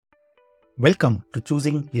Welcome to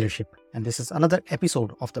Choosing Leadership, and this is another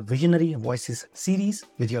episode of the Visionary Voices series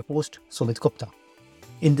with your host Sumit Gupta.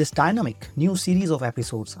 In this dynamic new series of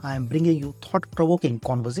episodes, I am bringing you thought provoking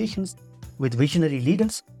conversations with visionary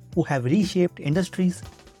leaders who have reshaped industries,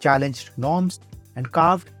 challenged norms, and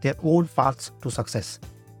carved their own paths to success.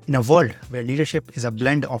 In a world where leadership is a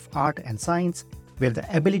blend of art and science, where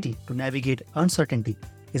the ability to navigate uncertainty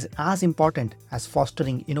is as important as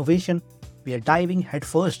fostering innovation, we are diving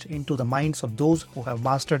headfirst into the minds of those who have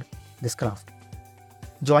mastered this craft.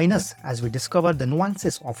 Join us as we discover the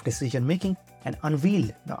nuances of decision making and unveil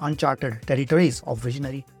the uncharted territories of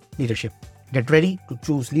visionary leadership. Get ready to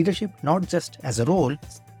choose leadership not just as a role,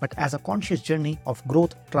 but as a conscious journey of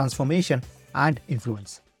growth, transformation, and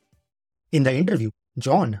influence. In the interview,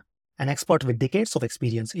 John, an expert with decades of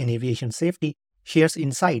experience in aviation safety, shares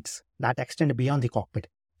insights that extend beyond the cockpit,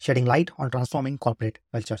 shedding light on transforming corporate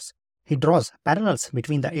cultures. He draws parallels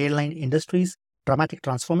between the airline industry's dramatic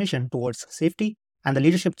transformation towards safety and the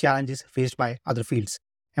leadership challenges faced by other fields.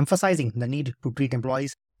 Emphasizing the need to treat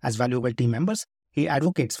employees as valuable team members, he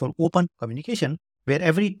advocates for open communication where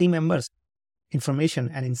every team member's information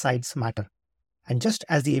and insights matter. And just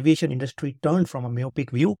as the aviation industry turned from a myopic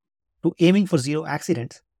view to aiming for zero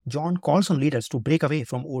accidents, John calls on leaders to break away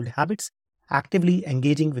from old habits, actively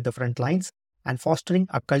engaging with the front lines, and fostering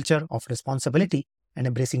a culture of responsibility and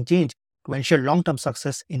embracing change to ensure long-term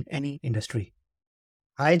success in any industry.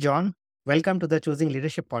 Hi, John. Welcome to the Choosing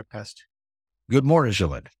Leadership podcast. Good morning,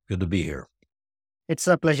 Sumit. Good to be here. It's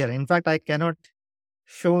a pleasure. In fact, I cannot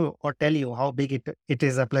show or tell you how big it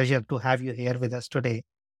is a pleasure to have you here with us today.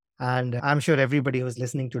 And I'm sure everybody who's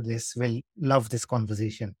listening to this will love this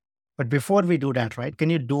conversation. But before we do that, right, can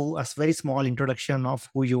you do a very small introduction of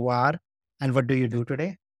who you are and what do you do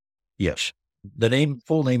today? Yes. The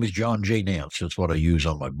full name is John J. Nance. That's what I use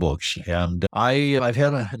on my books. And I've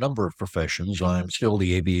had a number of professions. I'm still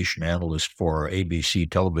the aviation analyst for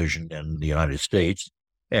ABC television in the United States.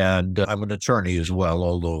 And I'm an attorney as well,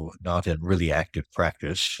 although not in really active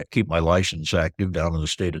practice. I keep my license active down in the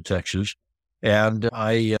state of Texas. And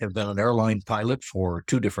I have been an airline pilot for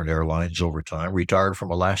two different airlines over time, retired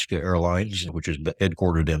from Alaska Airlines, which is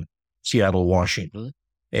headquartered in Seattle, Washington,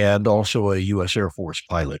 and also a U.S. Air Force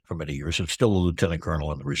pilot for many years, and still a lieutenant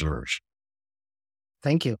colonel in the reserves.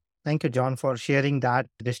 Thank you. Thank you, John, for sharing that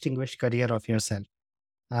distinguished career of yourself.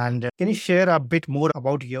 And can you share a bit more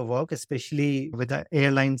about your work, especially with the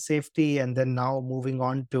airline safety, and then now moving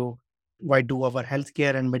on to why do our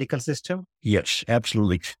healthcare and medical system? Yes,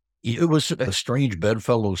 absolutely. It was a strange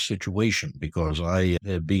bedfellow situation because I,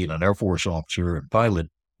 being an Air Force officer and pilot,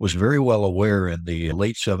 was very well aware in the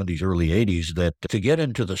late 70s, early 80s that to get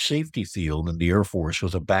into the safety field in the Air Force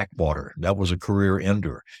was a backwater. That was a career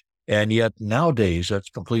ender. And yet nowadays, that's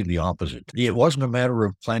completely opposite. It wasn't a matter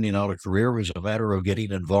of planning out a career. It was a matter of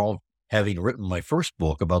getting involved, having written my first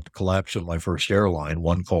book about the collapse of my first airline,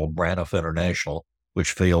 one called Braniff International,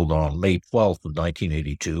 which failed on May 12th of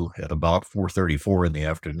 1982 at about 4:34 in the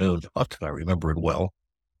afternoon. I remember it well.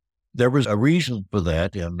 There was a reason for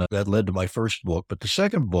that, and that led to my first book. But the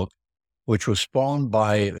second book, which was spawned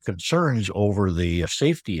by concerns over the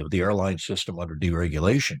safety of the airline system under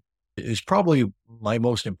deregulation, is probably my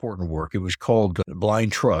most important work. It was called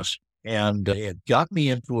Blind Trust, and it got me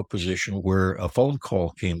into a position where a phone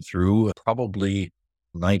call came through, probably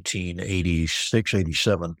 1986,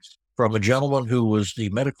 87, from a gentleman who was the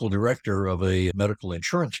medical director of a medical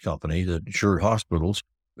insurance company that insured hospitals.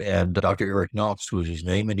 And Dr. Eric Knox was his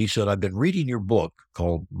name. And he said, I've been reading your book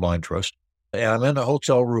called Blind Trust, and I'm in a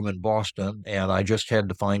hotel room in Boston, and I just had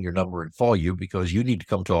to find your number and call you because you need to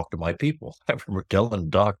come talk to my people. I remember telling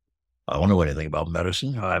Doc, I don't know anything about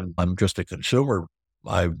medicine. I'm just a consumer.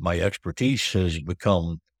 My expertise has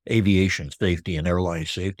become aviation safety and airline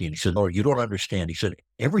safety. And he said, no, you don't understand. He said,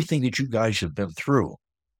 everything that you guys have been through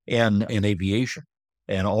in aviation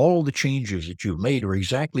and all the changes that you've made are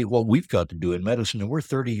exactly what we've got to do in medicine, and we're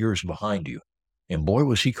 30 years behind you. And boy,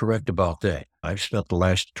 was he correct about that. I've spent the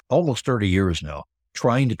last almost 30 years now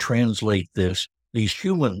trying to translate these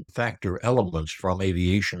human factor elements from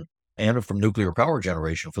aviation and from nuclear power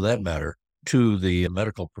generation, for that matter, to the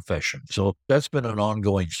medical profession. So that's been an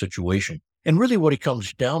ongoing situation. And really what it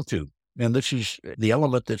comes down to, and this is the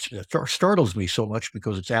element that startles me so much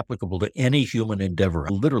because it's applicable to any human endeavor,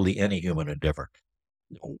 literally any human endeavor.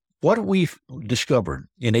 What we've discovered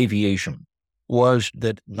in aviation was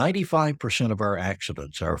that 95% of our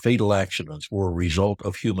accidents, our fatal accidents, were a result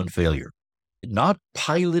of human failure. Not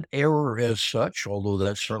pilot error as such, although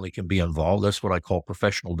that certainly can be involved. That's what I call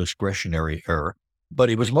professional discretionary error. But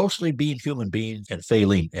it was mostly being human beings and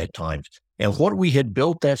failing at times. And what we had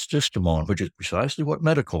built that system on, which is precisely what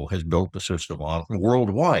medical has built the system on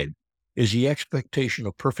worldwide, is the expectation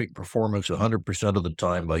of perfect performance 100% of the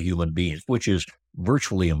time by human beings, which is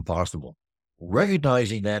virtually impossible.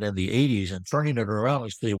 Recognizing that in the 80s and turning it around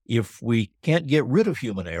and say, if we can't get rid of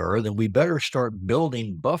human error, then we better start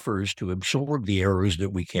building buffers to absorb the errors that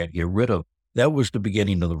we can't get rid of. That was the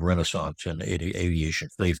beginning of the renaissance in aviation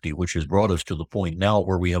safety, which has brought us to the point now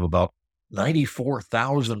where we have about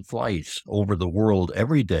 94,000 flights over the world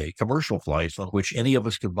every day, commercial flights on which any of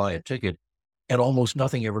us could buy a ticket, and almost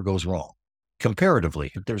nothing ever goes wrong.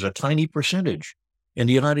 Comparatively, there's a tiny percentage. In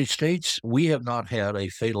the United States, we have not had a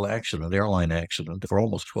fatal accident, airline accident, for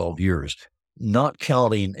almost 12 years, not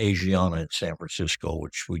counting Asiana in San Francisco,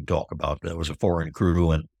 which we talk about. That was a foreign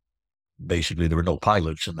crew, and basically there were no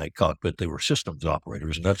pilots in that cockpit. They were systems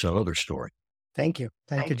operators, and that's another story. Thank you.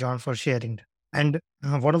 Thank you, John, for sharing. And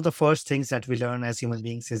one of the first things that we learn as human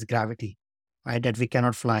beings is gravity, right? That we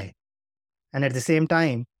cannot fly. And at the same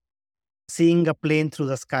time, seeing a plane through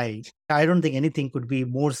the sky, I don't think anything could be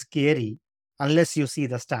more scary unless you see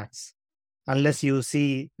the stats, unless you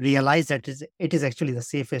realize that it is actually the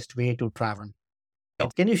safest way to travel.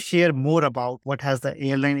 Can you share more about what has the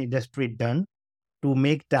airline industry done to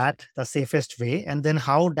make that the safest way, and then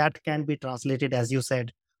how that can be translated, as you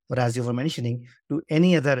said, or as you were mentioning, to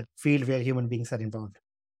any other field where human beings are involved?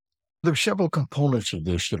 There are several components of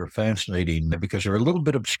this that are fascinating because they're a little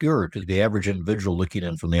bit obscure to the average individual looking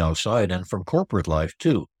in from the outside and from corporate life,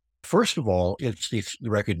 too. First of all, it's the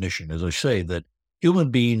recognition, as I say, that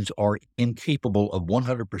human beings are incapable of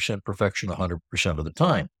 100% perfection 100% of the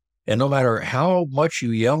time. And no matter how much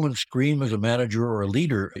you yell and scream as a manager or a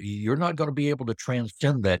leader, you're not going to be able to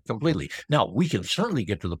transcend that completely. Now, we can certainly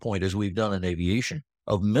get to the point, as we've done in aviation,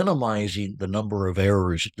 of minimizing the number of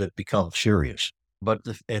errors that become serious. But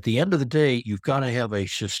at the end of the day, you've got to have a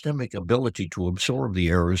systemic ability to absorb the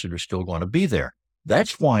errors that are still going to be there.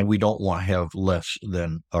 That's why we don't want to have less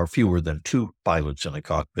than or fewer than two pilots in a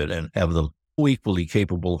cockpit and have them equally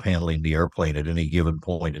capable of handling the airplane at any given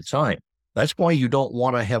point in time. That's why you don't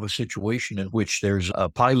want to have a situation in which there's a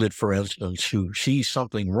pilot, for instance, who sees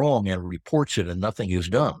something wrong and reports it and nothing is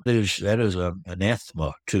done. That is an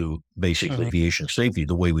anathema to basically aviation safety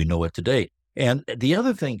the way we know it today. And the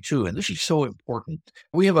other thing, too, and this is so important,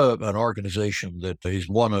 we have an organization that is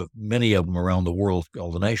one of many of them around the world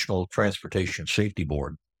called the National Transportation Safety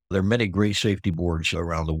Board. There are many great safety boards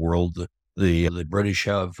around the world. The British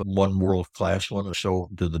have one world-class one, and so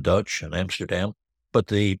do the Dutch in Amsterdam. But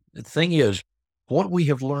the thing is, what we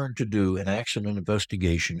have learned to do in accident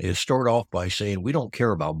investigation is start off by saying we don't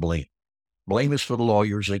care about blame. Blame is for the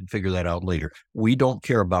lawyers. They can figure that out later. We don't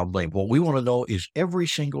care about blame. What we want to know is every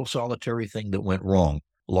single solitary thing that went wrong,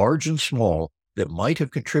 large and small, that might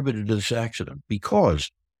have contributed to this accident, because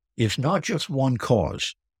it's not just one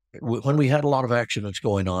cause. When we had a lot of accidents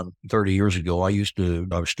going on 30 years ago, I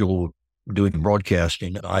was still doing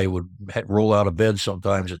broadcasting. I would roll out of bed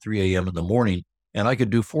sometimes at 3 a.m. in the morning, and I could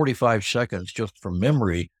do 45 seconds just from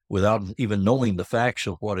memory without even knowing the facts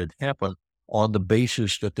of what had happened, on the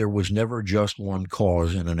basis that there was never just one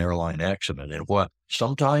cause in an airline accident. And what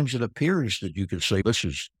sometimes it appears that you could say, this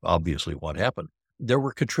is obviously what happened. There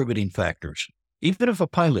were contributing factors. Even if a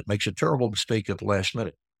pilot makes a terrible mistake at the last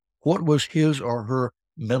minute, what was his or her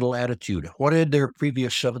mental attitude? What had their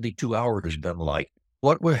previous 72 hours been like?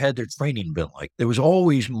 What had their training been like? There was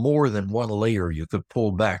always more than one layer you could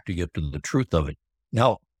pull back to get to the truth of it.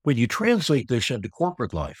 Now, when you translate this into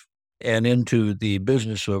corporate life and into the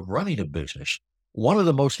business of running a business, one of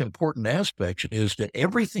the most important aspects is that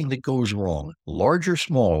everything that goes wrong, large or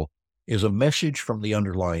small, is a message from the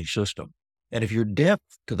underlying system. And if you're deaf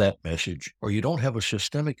to that message, or you don't have a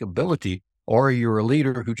systemic ability, or you're a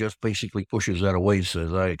leader who just basically pushes that away and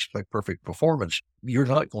says, I expect perfect performance, you're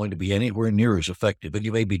not going to be anywhere near as effective, and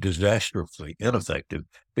you may be disastrously ineffective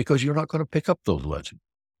because you're not going to pick up those lessons.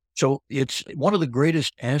 So it's one of the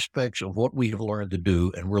greatest aspects of what we have learned to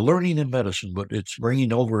do, and we're learning in medicine, but it's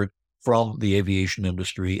bringing over it from the aviation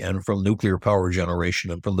industry and from nuclear power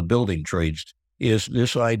generation and from the building trades, is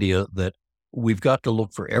this idea that we've got to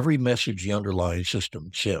look for every message the underlying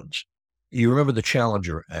system sends. You remember the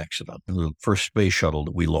Challenger accident, the first space shuttle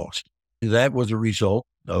that we lost. That was a result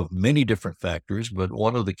of many different factors, but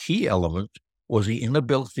one of the key elements was the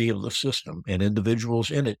inability of the system and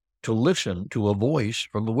individuals in it to listen to a voice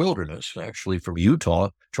from the wilderness, actually from Utah,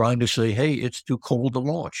 trying to say, hey, it's too cold to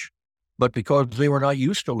launch. But because they were not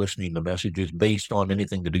used to listening to messages based on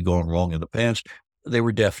anything that had gone wrong in the past, they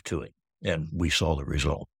were deaf to it. And we saw the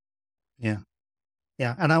result. Yeah.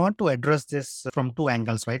 Yeah. And I want to address this from two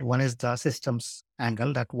angles, right? One is the systems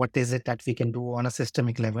angle, that what is it that we can do on a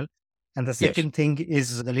systemic level? And the Yes. second thing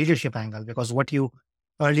is the leadership angle, because what you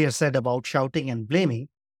earlier said about shouting and blaming,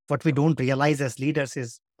 what we don't realize as leaders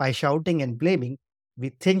is by shouting and blaming, we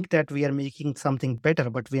think that we are making something better,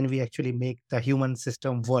 but when we actually make the human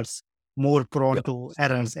system worse, more prone Yeah. to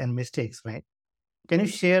errors and mistakes, right? Can you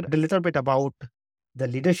share a little bit about the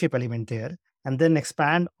leadership element there and then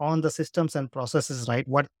expand on the systems and processes, right?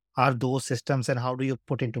 What are those systems and how do you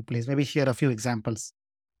put into place? Maybe share a few examples.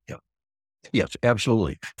 Yeah. Yes,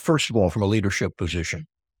 absolutely. First of all, from a leadership position,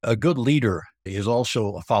 a good leader is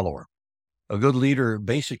also a follower. A good leader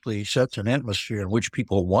basically sets an atmosphere in which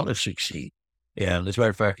people want to succeed. And as a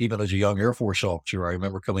matter of fact, even as a young Air Force officer, I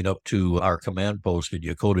remember coming up to our command post in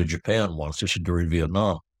Yokota, Japan once. This is during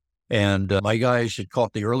Vietnam. And my guys had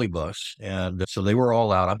caught the early bus. And so they were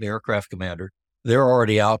all out. I'm the aircraft commander. They're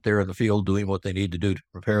already out there in the field doing what they need to do to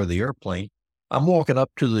prepare the airplane. I'm walking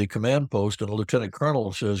up to the command post, and a lieutenant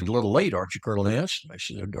colonel says, "A little late, aren't you, Colonel Nance?" I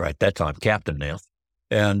said, or at that time, Captain Nance.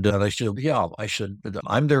 And I said, "Yeah." I said,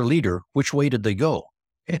 "I'm their leader. Which way did they go?"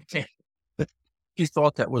 He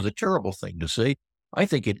thought that was a terrible thing to say. I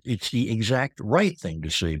think it's the exact right thing to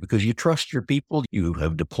say because you trust your people. You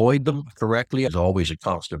have deployed them correctly. It's always a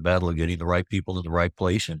constant battle of getting the right people in the right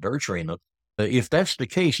place and nurturing them. If that's the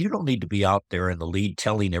case, you don't need to be out there in the lead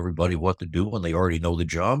telling everybody what to do when they already know the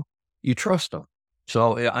job. You trust them.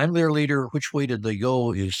 So I'm their leader. Which way did they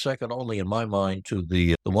go is second only in my mind to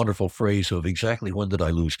the wonderful phrase of exactly when did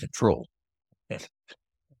I lose control?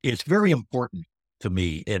 It's very important to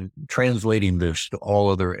me in translating this to all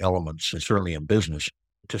other elements, and certainly in business,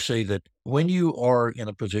 to say that when you are in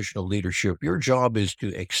a position of leadership, your job is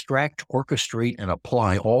to extract, orchestrate, and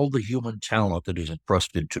apply all the human talent that is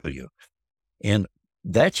entrusted to you. And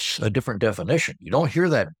that's a different definition. You don't hear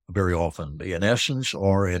that very often in essence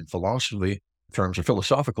or in philosophy terms or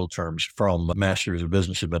philosophical terms from masters of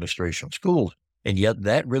business administration schools. And yet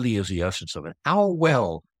that really is the essence of it. How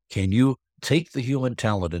well can you take the human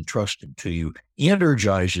talent entrusted to you,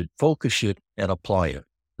 energize it, focus it, and apply it?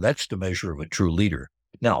 That's the measure of a true leader.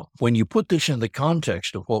 Now, when you put this in the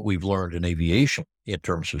context of what we've learned in aviation in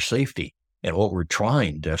terms of safety, and what we're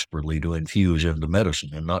trying desperately to infuse into medicine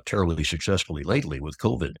and not terribly successfully lately with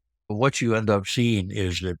COVID, what you end up seeing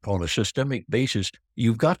is that on a systemic basis,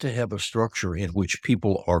 you've got to have a structure in which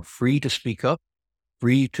people are free to speak up,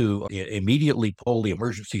 free to immediately pull the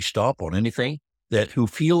emergency stop on anything, that who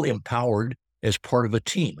feel empowered as part of a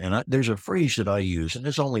team. And there's a phrase that I use, and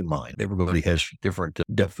it's only mine. Everybody has different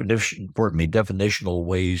definitional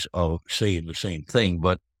ways of saying the same thing.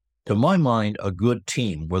 But to my mind, a good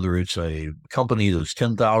team, whether it's a company that's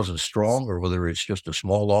 10,000 strong or whether it's just a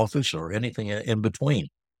small office or anything in between,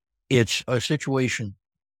 it's a situation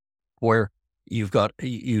where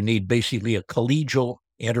you need basically a collegial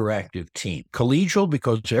interactive team. Collegial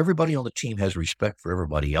because everybody on the team has respect for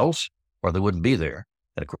everybody else or they wouldn't be there.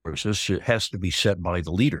 And of course, this has to be set by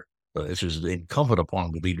the leader. This is incumbent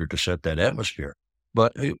upon the leader to set that atmosphere.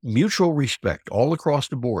 But mutual respect all across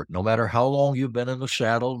the board, no matter how long you've been in the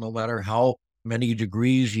saddle, no matter how many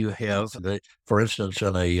degrees you have. For instance,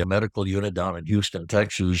 in a medical unit down in Houston,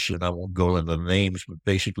 Texas, and I won't go into the names, but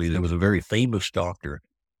basically there was a very famous doctor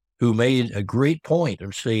who made a great point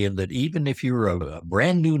of saying that even if you're a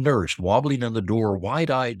brand new nurse wobbling in the door,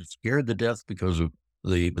 wide-eyed and scared to death because of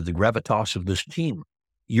the gravitas of this team,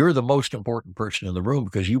 you're the most important person in the room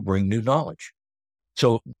because you bring new knowledge.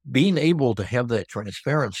 So being able to have that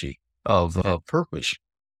transparency of purpose,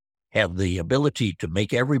 have the ability to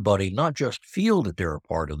make everybody not just feel that they're a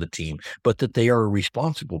part of the team, but that they are a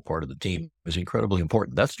responsible part of the team is incredibly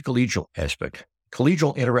important. That's the collegial aspect.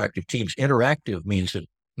 Collegial interactive teams. Interactive means that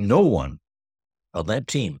no one on that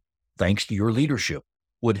team, thanks to your leadership,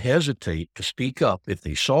 would hesitate to speak up if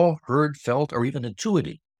they saw, heard, felt, or even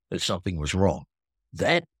intuited that something was wrong.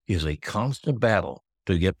 That is a constant battle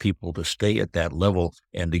to get people to stay at that level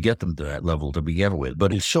and to get them to that level to begin with.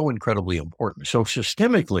 But it's so incredibly important. So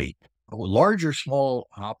systemically, large or small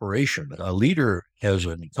operation, a leader has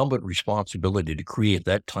an incumbent responsibility to create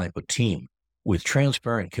that type of team with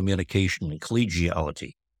transparent communication and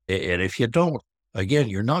collegiality. And if you don't, again,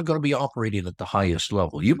 you're not going to be operating at the highest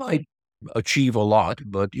level. You might achieve a lot,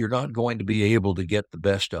 but you're not going to be able to get the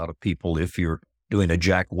best out of people if you're doing a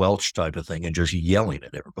Jack Welch type of thing and just yelling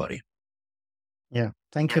at everybody. Yeah.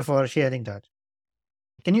 Thank you for sharing that.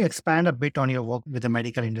 Can you expand a bit on your work with the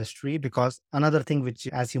medical industry? Because another thing which,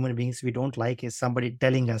 as human beings, we don't like is somebody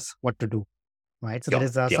telling us what to do, right? So there Yeah,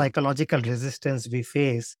 is a yeah. psychological resistance we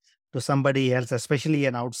face to somebody else, especially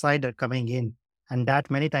an outsider coming in. And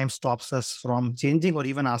that many times stops us from changing or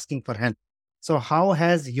even asking for help. So, how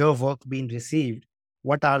has your work been received?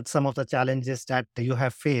 What are some of the challenges that you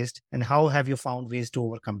have faced? And how have you found ways to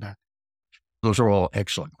overcome that? Those are all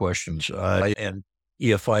excellent questions. And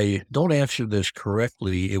if I don't answer this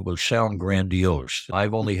correctly, it will sound grandiose.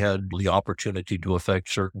 I've only had the opportunity to affect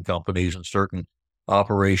certain companies and certain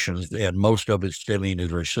operations, and most of it stemming,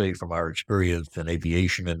 as I say, from our experience in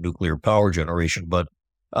aviation and nuclear power generation. But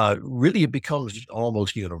really, it becomes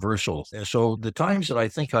almost universal. And so the times that I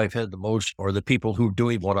think I've had the most, or the people who are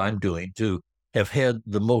doing what I'm doing to have had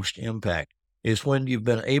the most impact, is when you've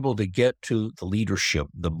been able to get to the leadership,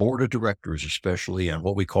 the board of directors, especially, and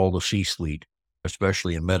what we call the C-suite,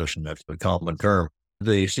 especially in medicine. That's the common term.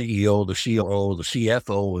 The CEO, the COO, the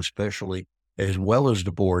CFO, especially, as well as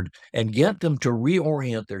the board, and get them to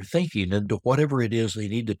reorient their thinking into whatever it is they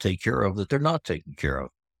need to take care of that they're not taking care of.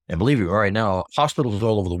 And believe me, right now, hospitals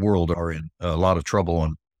all over the world are in a lot of trouble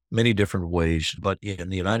in many different ways. But in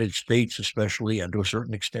the United States, especially, and to a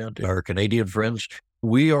certain extent, our Canadian friends,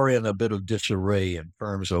 we are in a bit of disarray in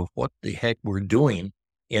terms of what the heck we're doing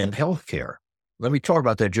in healthcare. Let me talk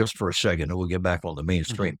about that just for a second, and we'll get back on the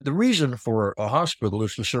mainstream. The reason for a hospital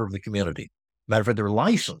is to serve the community. Matter of fact, they're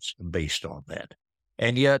licensed based on that.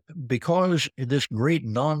 And yet, because this great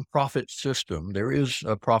nonprofit system, there is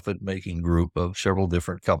a profit-making group of several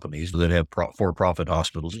different companies that have for-profit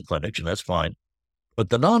hospitals and clinics, and that's fine. But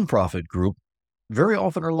the nonprofit group very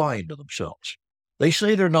often are lying to themselves. They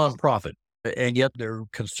say they're nonprofit, and yet they're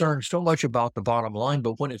concerned so much about the bottom line.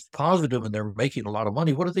 But when it's positive and they're making a lot of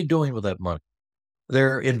money, what are they doing with that money?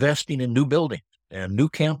 They're investing in new buildings and new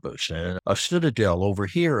campus and a citadel over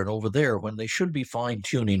here and over there when they should be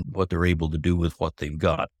fine-tuning what they're able to do with what they've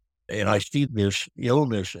got. And I see this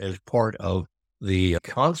illness as part of the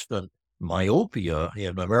constant myopia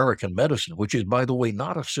in American medicine, which is, by the way,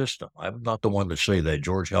 not a system. I'm not the one to say that.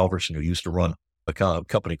 George Halverson, who used to run a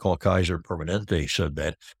company called Kaiser Permanente, said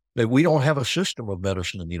that we don't have a system of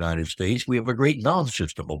medicine in the United States. We have a great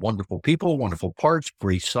non-system of wonderful people, wonderful parts,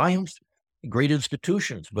 great science, great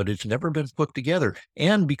institutions, but it's never been put together.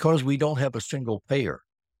 And because we don't have a single payer,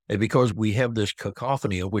 and because we have this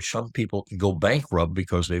cacophony of which some people can go bankrupt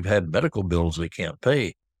because they've had medical bills they can't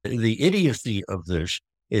pay, the idiocy of this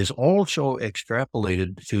is also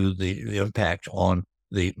extrapolated to the impact on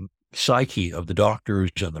the psyche of the doctors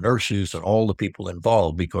and the nurses and all the people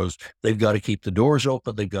involved, because they've got to keep the doors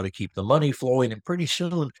open, they've got to keep the money flowing, and pretty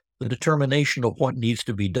soon the determination of what needs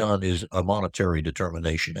to be done is a monetary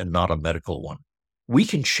determination and not a medical one. We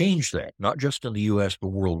can change that, not just in the U.S., but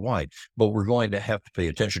worldwide, but we're going to have to pay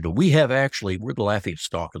attention to. We're the laughing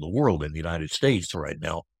stock of the world in the United States right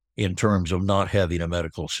now in terms of not having a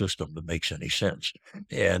medical system that makes any sense.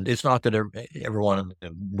 And it's not that everyone in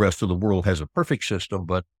the rest of the world has a perfect system,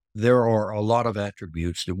 but there are a lot of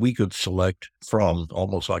attributes that we could select from,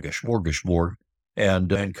 almost like a smorgasbord,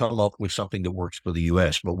 and come up with something that works for the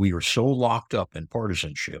U.S. But we are so locked up in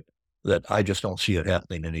partisanship that I just don't see it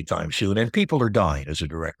happening anytime soon. And people are dying as a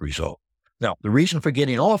direct result. Now, the reason for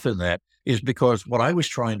getting off in that is because what I was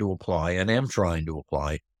trying to apply and am trying to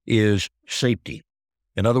apply is safety.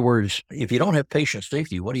 In other words, if you don't have patient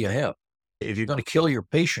safety, what do you have? If you're going to kill your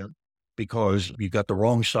patient because you got the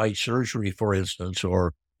wrong site surgery, for instance,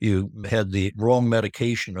 or you had the wrong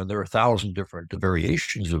medication, and there are 1,000 different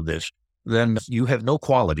variations of this, then you have no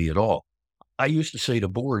quality at all. I used to say to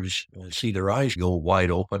boards, see their eyes go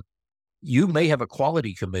wide open, you may have a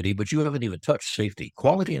quality committee, but you haven't even touched safety.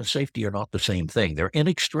 Quality and safety are not the same thing. They're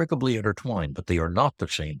inextricably intertwined, but they are not the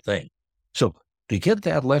same thing. So to get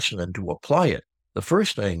that lesson and to apply it, the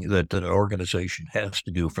first thing that an organization has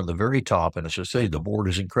to do from the very top, and as I say, the board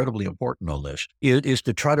is incredibly important on this, is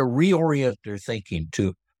to try to reorient their thinking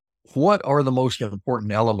to what are the most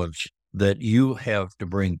important elements that you have to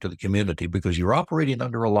bring to the community, because you're operating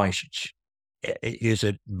under a license. Is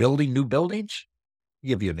it building new buildings? I'll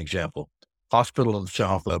give you an example. Hospital in the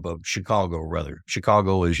south of Chicago, rather.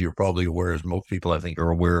 Chicago, as you're probably aware, as most people I think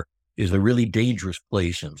are aware, is a really dangerous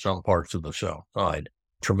place in some parts of the South Side.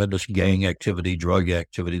 Tremendous gang activity, drug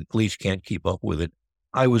activity. The police can't keep up with it.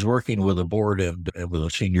 I was working with a board and with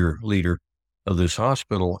a senior leader of this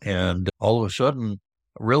hospital, and all of a sudden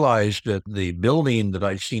realized that the building that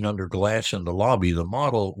I'd seen under glass in the lobby, the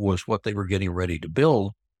model, was what they were getting ready to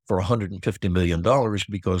build for $150 million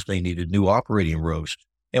because they needed new operating rows.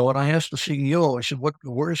 And when I asked the CEO, I said,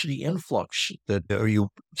 where's the influx? Are you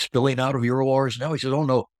spilling out of your ORs now? He said, oh,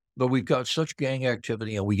 no, but we've got such gang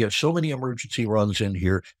activity and we get so many emergency runs in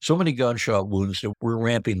here, so many gunshot wounds that we're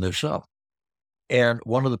ramping this up. And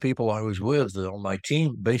one of the people I was with on my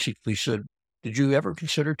team basically said, did you ever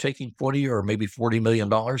consider taking 20 or maybe $40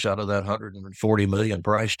 million out of that $140 million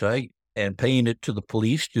price tag and paying it to the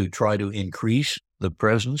police to try to increase the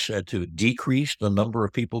presence and to decrease the number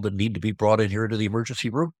of people that need to be brought in here to the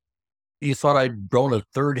emergency room? You thought I'd grown a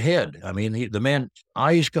third head. I mean, the man's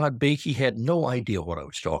eyes got big. He had no idea what I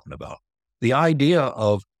was talking about. The idea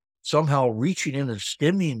of somehow reaching in and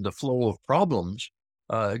stemming the flow of problems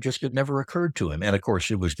just had never occurred to him. And of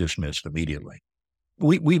course, it was dismissed immediately.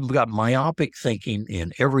 We've got myopic thinking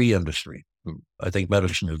in every industry. I think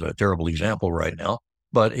medicine is a terrible example right now,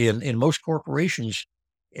 but in most corporations,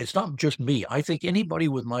 it's not just me. I think anybody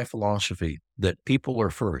with my philosophy that people are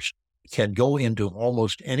first can go into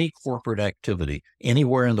almost any corporate activity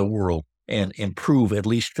anywhere in the world and improve at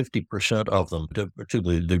least 50% of them to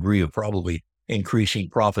the degree of probably increasing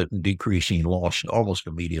profit and decreasing loss almost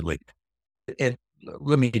immediately. And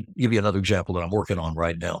let me give you another example that I'm working on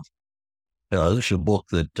right now. This is a book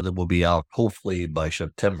that will be out hopefully by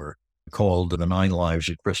September called The 9 Lives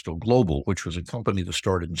of Crystal Global, which was a company that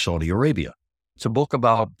started in Saudi Arabia. It's a book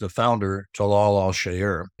about the founder, Talal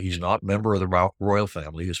al-Shayr. He's not a member of the royal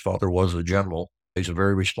family. His father was a general. He's a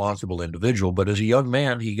very responsible individual. But as a young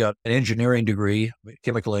man, he got an engineering degree,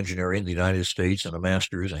 chemical engineering in the United States, and a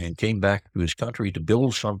master's, and came back to his country to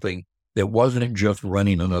build something that wasn't just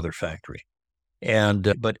running another factory.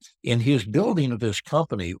 But in his building of this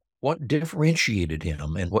company, what differentiated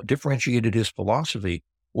him and what differentiated his philosophy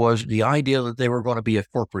was the idea that they were going to be a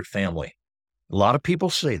corporate family. A lot of people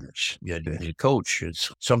say this. Yeah, coach, it's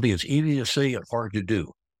something that's easy to say and hard to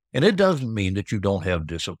do. And it doesn't mean that you don't have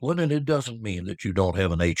discipline, and it doesn't mean that you don't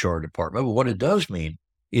have an HR department. But what it does mean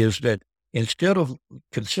is that instead of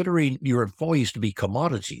considering your employees to be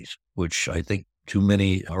commodities, which I think too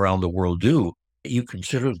many around the world do, you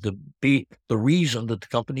consider to be the reason that the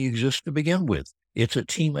company exists to begin with. It's a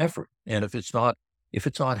team effort. And if it's not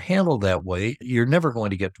handled that way, you're never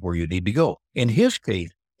going to get to where you need to go. In his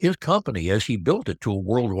case, his company, as he built it to a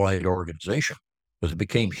worldwide organization, because it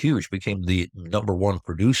became huge, became the number one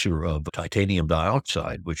producer of titanium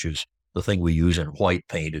dioxide, which is the thing we use in white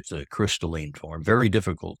paint. It's a crystalline form, very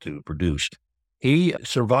difficult to produce. He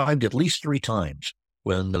survived at least 3 times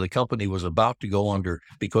when the company was about to go under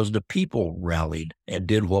because the people rallied and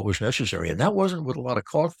did what was necessary. And that wasn't with a lot of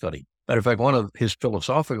cost cutting. Matter of fact, one of his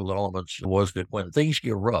philosophical elements was that when things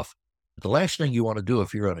get rough, the last thing you want to do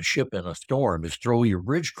if you're on a ship in a storm is throw your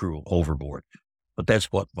bridge crew overboard. But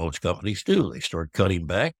that's what most companies do. They start cutting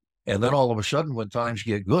back. And then all of a sudden, when times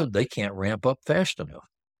get good, they can't ramp up fast enough.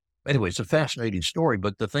 Anyway, it's a fascinating story.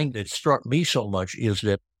 But the thing that struck me so much is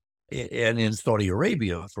that, and in Saudi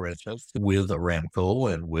Arabia, for instance, with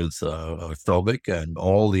Aramco and with Thobic and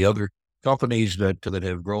all the other companies that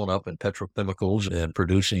have grown up in petrochemicals and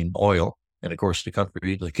producing oil, and of course,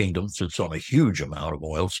 the kingdom sits on a huge amount of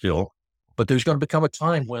oil still. But there's going to become a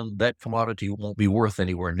time when that commodity won't be worth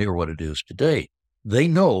anywhere near what it is today. They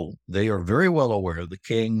know, they are very well aware, the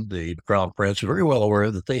king, the crown prince, are very well aware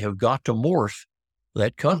that they have got to morph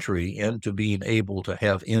that country into being able to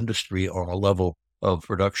have industry on a level of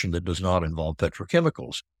production that does not involve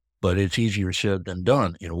petrochemicals. But it's easier said than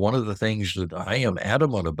done. And one of the things that I am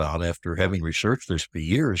adamant about after having researched this for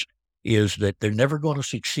years is that they're never going to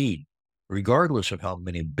succeed. Regardless of how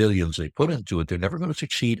many billions they put into it, they're never going to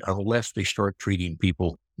succeed unless they start treating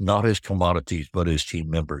people not as commodities, but as team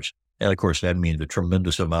members. And of course, that means a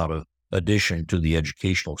tremendous amount of addition to the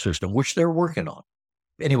educational system, which they're working on.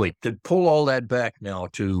 Anyway, to pull all that back now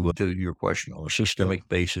to your question on a systemic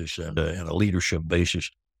basis and a leadership basis,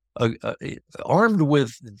 armed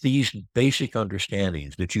with these basic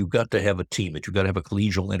understandings that you've got to have a team, that you've got to have a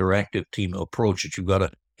collegial interactive team approach, that you've got to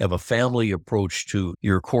have a family approach to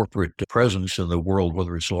your corporate presence in the world,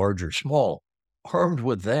 whether it's large or small. Armed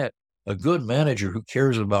with that, a good manager who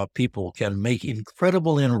cares about people can make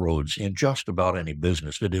incredible inroads in just about any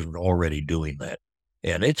business that isn't already doing that.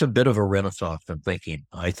 And it's a bit of a renaissance in thinking,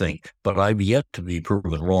 I think, but I've yet to be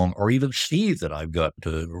proven wrong or even see that I've got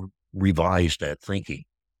to revise that thinking.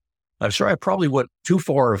 I'm sorry, I probably went too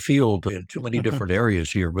far afield in too many different areas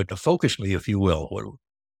here, but to focus me, if you will.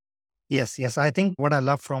 Yes. I think what I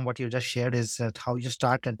love from what you just shared is how you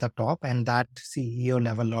start at the top and that CEO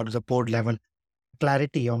level or the board level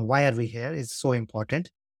clarity on why are we here is so important.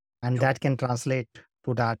 And that can translate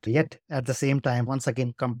to that. Yet at the same time, once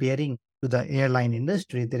again, comparing to the airline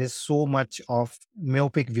industry, there is so much of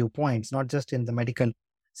myopic viewpoints, not just in the medical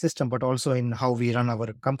system, but also in how we run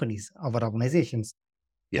our companies, our organizations.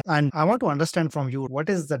 Yeah. And I want to understand from you, what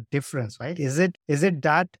is the difference, right? Is it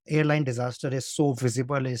that airline disaster is so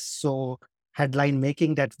visible, is so headline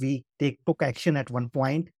making that we took action at one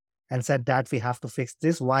point and said that we have to fix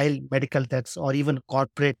this, while medical deaths or even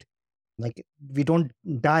corporate, like we don't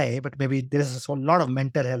die, but maybe there is a lot of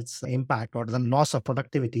mental health impact or the loss of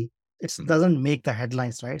productivity. It doesn't make the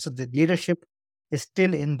headlines, right? So the leadership is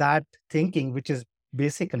still in that thinking, which is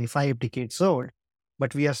basically 5 decades old.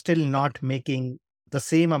 but we are still not making the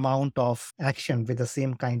same amount of action with the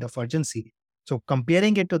same kind of urgency. So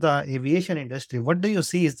comparing it to the aviation industry, what do you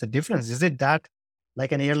see is the difference? Is it that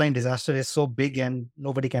like an airline disaster is so big and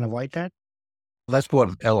nobody can avoid that? That's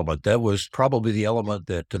one element. That was probably the element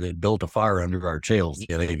that built a fire under our tails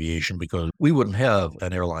in aviation, because we wouldn't have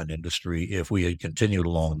an airline industry if we had continued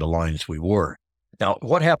along the lines we were. Now,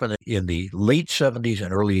 what happened in the late 70s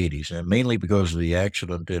and early 80s, and mainly because of the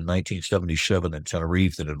accident in 1977 in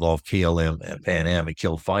Tenerife that involved KLM and Pan Am, it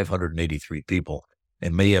killed 583 people,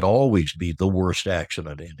 and may it always be the worst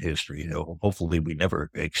accident in history. Hopefully we never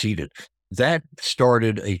exceed it. That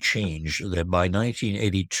started a change that by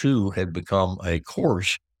 1982 had become a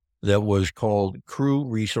course that was called Crew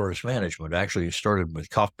Resource Management. Actually, it started with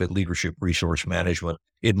Cockpit Leadership Resource Management.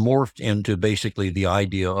 It morphed into basically the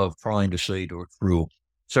idea of trying to say to a crew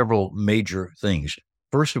several major things.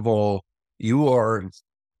 First of all, you are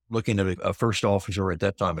looking at a first officer, at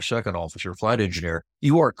that time a second officer, flight engineer.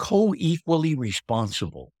 You are co-equally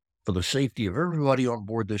responsible for the safety of everybody on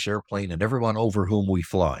board this airplane and everyone over whom we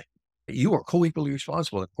fly. You are co-equally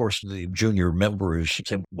responsible. Of course, the junior member is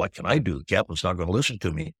saying, what can I do? The captain's not going to listen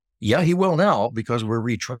to me. Yeah, he will now, because we're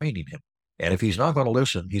retraining him. And if he's not going to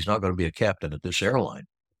listen, he's not going to be a captain at this airline.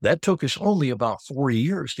 That took us only about 4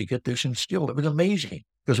 years to get this instilled. It was amazing,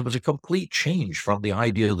 because it was a complete change from the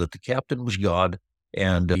idea that the captain was God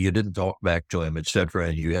and you didn't talk back to him, etc.,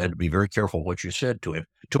 and you had to be very careful what you said to him,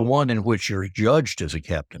 to one in which you're judged as a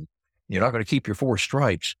captain. You're not going to keep your 4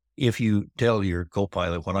 stripes if you tell your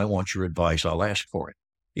co-pilot, when I want your advice, I'll ask for it.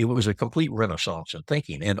 It was a complete renaissance in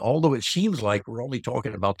thinking. And although it seems like we're only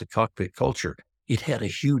talking about the cockpit culture, it had a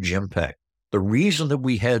huge impact. The reason that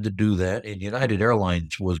we had to do that, and United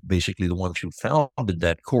Airlines was basically the ones who founded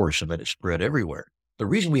that course, and then it spread everywhere. The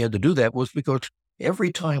reason we had to do that was because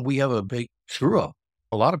every time we have a big screw up,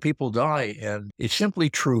 a lot of people die. And it's simply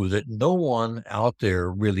true that no one out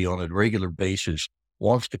there really on a regular basis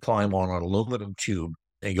wants to climb on an aluminum tube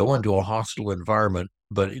and go into a hostile environment,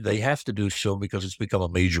 but they have to do so because it's become a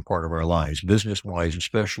major part of our lives, business-wise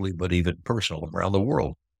especially, but even personal around the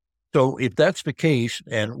world. So if that's the case,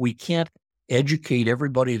 and we can't educate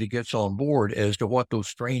everybody that gets on board as to what those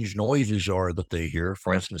strange noises are that they hear.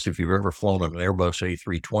 For instance, if you've ever flown an Airbus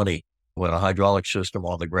A320, when a hydraulic system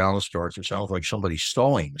on the ground starts, it sounds like somebody's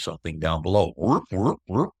sawing something down below. Whoop, whoop,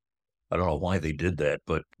 whoop. I don't know why they did that,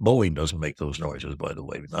 but Boeing doesn't make those noises, by the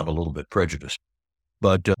way. I'm a little bit prejudiced.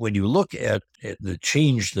 But when you look at the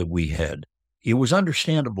change that we had, it was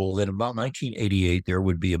understandable that in about 1988, there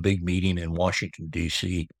would be a big meeting in Washington,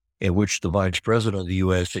 D.C., in which the vice president of the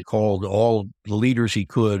U.S. had called all the leaders he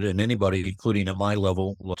could, and anybody, including at my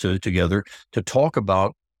level, together to talk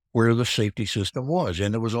about where the safety system was.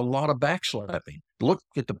 And there was a lot of backslapping. Look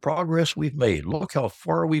at the progress we've made. Look how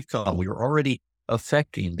far we've come. We were already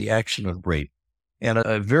affecting the accident rate. And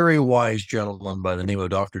a very wise gentleman by the name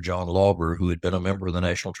of Dr. John Lauber, who had been a member of the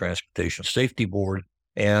National Transportation Safety Board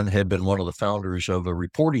and had been one of the founders of a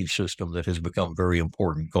reporting system that has become very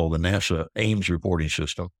important called the NASA Ames reporting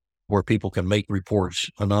system, where people can make reports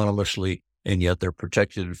anonymously, and yet they're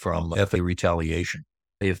protected from FAA retaliation,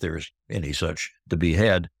 if there's any such to be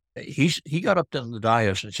had. He got up to the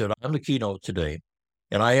dais and said, I'm the keynote today,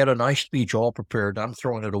 and I had a nice speech all prepared. I'm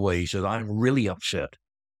throwing it away. He said, I'm really upset.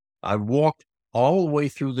 I walked all the way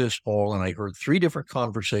through this hall, and I heard 3 different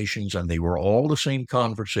conversations, and they were all the same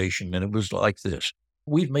conversation, and it was like this.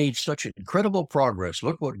 We've made such incredible progress.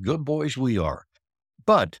 Look what good boys we are.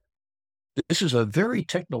 But this is a very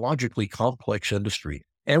technologically complex industry,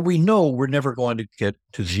 and we know we're never going to get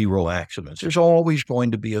to 0 accidents. There's always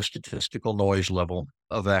going to be a statistical noise level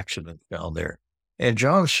of accidents down there. And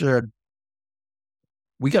John said,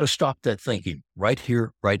 we got to stop that thinking right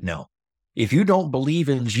here, right now. If you don't believe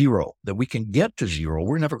in 0, that we can get to 0,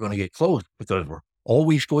 we're never going to get close, because we're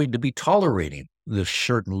always going to be tolerating this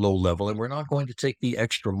certain low level, and we're not going to take the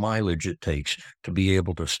extra mileage it takes to be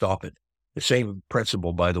able to stop it. The same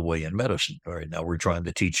principle, by the way, in medicine. All right, now we're trying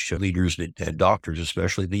to teach leaders and doctors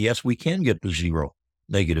especially that, yes, we can get to 0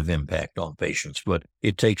 negative impact on patients, but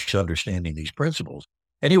it takes understanding these principles.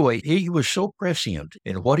 Anyway, he was so prescient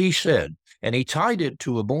in what he said, and he tied it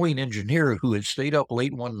to a Boeing engineer who had stayed up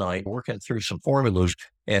late one night working through some formulas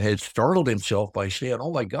and had startled himself by saying,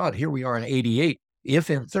 oh my God, here we are in 88.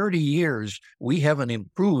 If in 30 years we haven't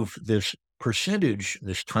improved this percentage,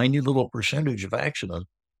 this tiny little percentage of accident,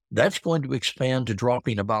 that's going to expand to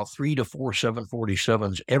dropping about 3 to 4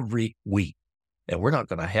 747s every week. And we're not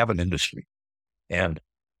going to have an industry. And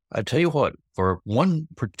I tell you what, for one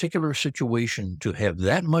particular situation to have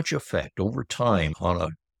that much effect over time on a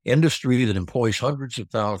industry that employs hundreds of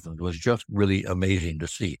thousands was just really amazing to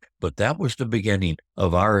see. But that was the beginning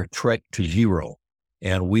of our trek to zero.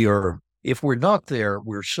 And if we're not there,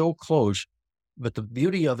 we're so close. But the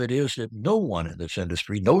beauty of it is that no one in this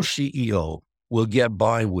industry, no CEO will get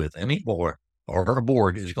by with any more, or our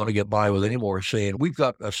board is going to get by with any more saying we've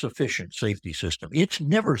got a sufficient safety system. It's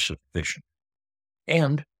never sufficient.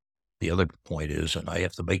 And the other point is, and I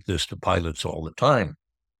have to make this to pilots all the time,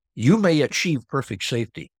 you may achieve perfect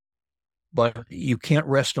safety, but you can't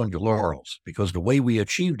rest on your laurels, because the way we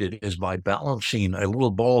achieved it is by balancing a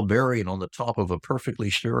little ball bearing on the top of a perfectly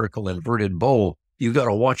spherical inverted bowl. You got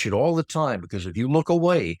to watch it all the time, because if you look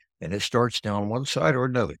away and it starts down one side or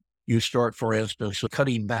another, you start, for instance,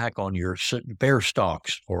 cutting back on your bare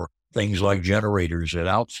stocks or things like generators at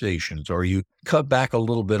outstations, or you cut back a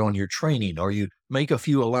little bit on your training, or you make a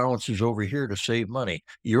few allowances over here to save money.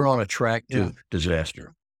 You're on a track to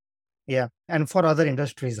disaster. Yeah. And for other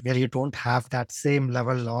industries where you don't have that same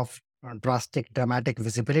level of dramatic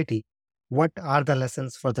visibility, what are the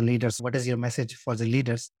lessons for the leaders? What is your message for the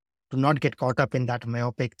leaders to not get caught up in that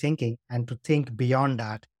myopic thinking and to think beyond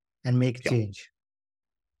that and make change?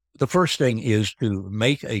 The first thing is to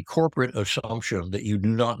make a corporate assumption that you do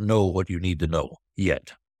not know what you need to know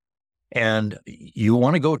yet. And you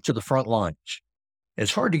want to go to the front lines.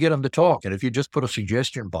 It's hard to get them to talk. And if you just put a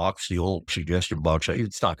suggestion box, the old suggestion box,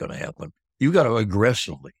 it's not going to happen. You got to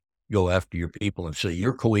aggressively go after your people and say,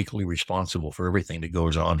 you're co-equally responsible for everything that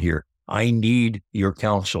goes on here. I need your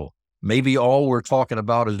counsel. Maybe all we're talking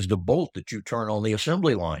about is the bolt that you turn on the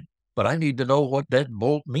assembly line, but I need to know what that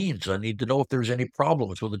bolt means. I need to know if there's any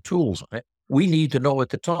problems with the tools. We need to know at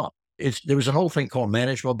the top. There was an whole thing called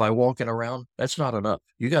management by walking around. That's not enough.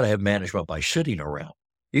 You got to have management by sitting around.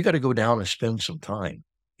 You got to go down and spend some time.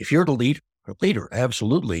 If you're the leader,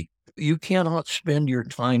 absolutely. You cannot spend your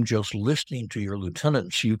time just listening to your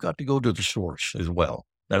lieutenants. You've got to go to the source as well.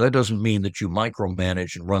 Now, that doesn't mean that you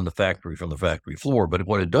micromanage and run the factory from the factory floor, but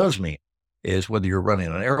what it does mean is whether you're running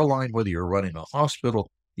an airline, whether you're running a hospital,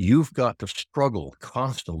 you've got to struggle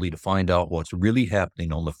constantly to find out what's really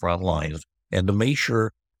happening on the front lines and to make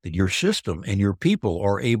sure that your system and your people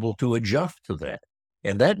are able to adjust to that.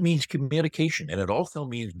 And that means communication. And it also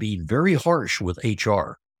means being very harsh with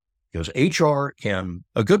HR, because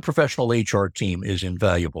a good professional HR team is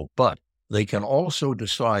invaluable, but they can also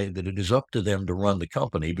decide that it is up to them to run the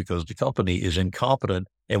company because the company is incompetent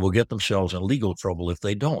and will get themselves in legal trouble if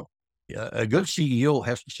they don't. A good CEO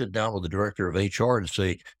has to sit down with the director of HR and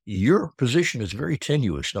say, your position is very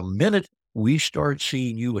tenuous. The minute we start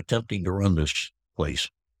seeing you attempting to run this place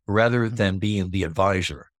rather than being the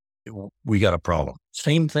advisor, we got a problem.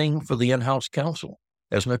 Same thing for the in-house counsel.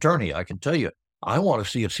 As an attorney, I can tell you, I want to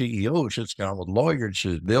see a CEO who sits down with lawyers and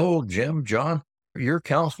says, Bill, Jim, John, your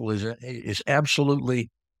counsel is absolutely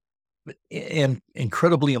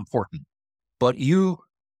incredibly important, but you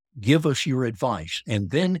give us your advice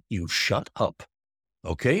and then you shut up,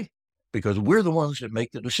 okay? Because we're the ones that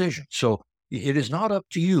make the decision. So it is not up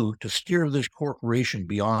to you to steer this corporation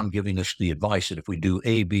beyond giving us the advice that if we do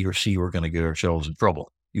A, B, or C, we're going to get ourselves in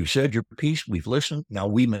trouble. You said your piece, we've listened, now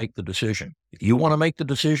we make the decision. If you want to make the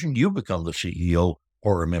decision, you become the CEO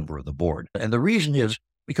or a member of the board. And the reason is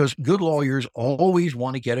because good lawyers always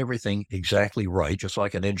want to get everything exactly right, just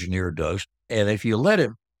like an engineer does. And if you let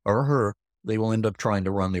him or her, they will end up trying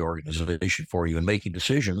to run the organization for you and making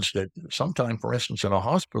decisions that sometime, for instance, in a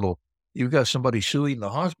hospital, you've got somebody suing the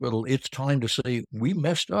hospital, it's time to say, we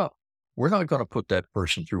messed up. We're not going to put that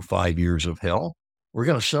person through 5 years of hell. We're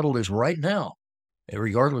going to settle this right now,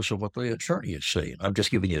 regardless of what the attorney is saying. I'm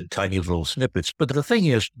just giving you tiny little snippets. But the thing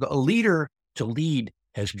is, a leader to lead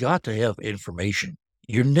has got to have information.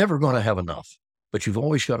 You're never going to have enough, but you've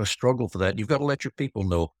always got to struggle for that. You've got to let your people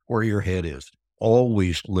know where your head is,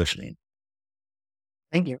 always listening.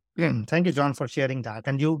 Thank you. Thank you, John, for sharing that.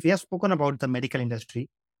 And we have spoken about the medical industry.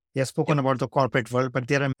 We have spoken about the corporate world, but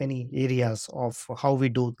there are many areas of how we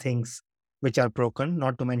do things which are broken,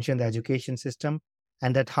 not to mention the education system,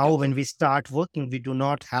 and that how when we start working, we do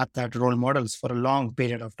not have that role models for a long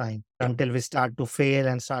period of time until we start to fail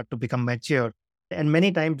and start to become mature. And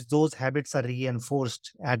many times those habits are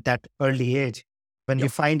reinforced at that early age when we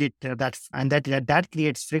find it that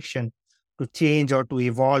creates friction to change or to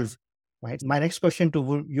evolve. Right. My next question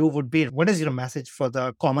to you would be, what is your message for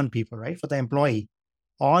the common people, right? For the employee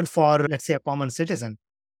or for, let's say, a common citizen?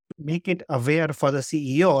 Make it aware for the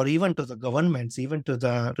CEO or even to the governments, even to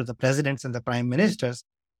the presidents and the prime ministers,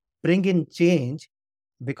 bring in change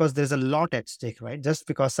because there's a lot at stake, right? Just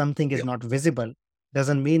because something is not visible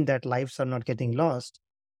doesn't mean that lives are not getting lost.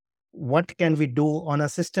 What can we do on a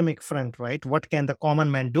systemic front, right? What can the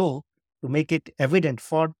common man do to make it evident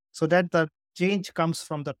so that the change comes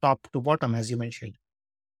from the top to bottom, as you mentioned?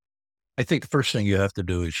 I think the first thing you have to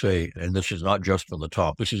do is say, and this is not just from the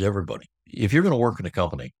top, this is everybody. If you're going to work in a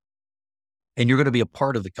company and you're going to be a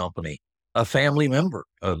part of the company, a family member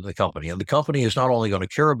of the company, and the company is not only going to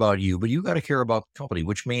care about you, but you got to care about the company,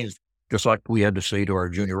 which means just like we had to say to our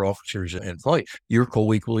junior officers in flight, you're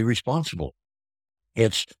co-equally responsible.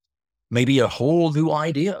 It's maybe a whole new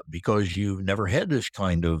idea because you've never had this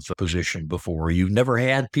kind of position before. You've never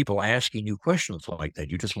had people asking you questions like that.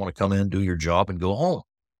 You just want to come in, do your job, and go home.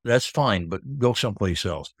 That's fine, but go someplace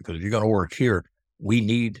else because if you're going to work here, we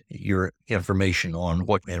need your information on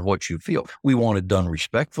what you feel. We want it done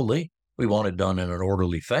respectfully. We want it done in an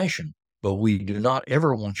orderly fashion, but we do not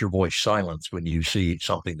ever want your voice silenced when you see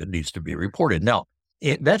something that needs to be reported. Now,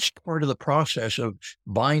 that's part of the process of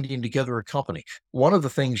binding together a company. One of the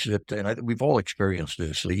things that, we've all experienced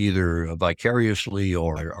this, either vicariously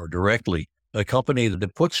or directly, a company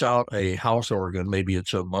that puts out a house organ, maybe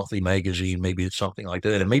it's a monthly magazine, maybe it's something like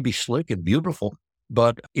that. It may be slick and beautiful,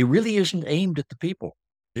 but it really isn't aimed at the people.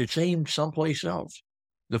 It's aimed someplace else.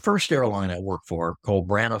 The first airline I worked for, called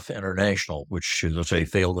Braniff International, which, as I say,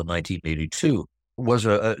 failed in 1982, it was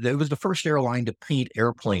the first airline to paint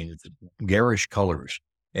airplanes garish colors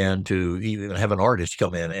and to even have an artist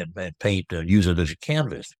come in and paint, use it as a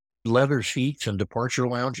canvas. Leather seats and departure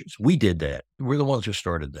lounges. We did that. We're the ones who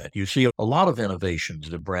started that. You see a lot of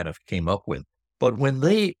innovations that Braniff came up with. But when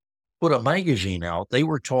they put a magazine out, they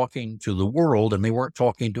were talking to the world and they weren't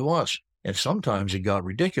talking to us. And sometimes it got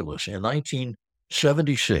ridiculous. In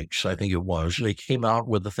 1976, I think it was, they came out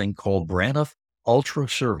with a thing called Braniff Ultra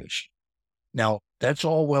Service. Now, that's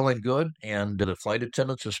all well and good, and the flight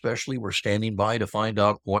attendants especially were standing by to find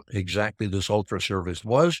out what exactly this ultra service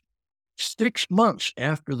was. 6 months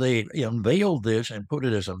after they unveiled this and put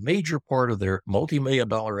it as a major part of their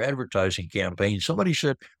multi-million-dollar advertising campaign, somebody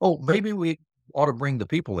said, oh, maybe we ought to bring the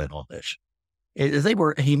people in on this.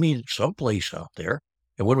 He means someplace out there.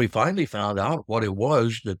 And when we finally found out what it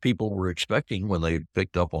was that people were expecting when they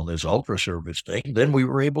picked up on this ultra service thing, then we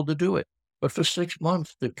were able to do it. But for 6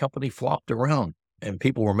 months, the company flopped around and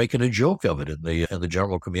people were making a joke of it in the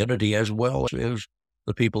general community as well as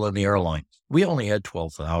the people in the airline. We only had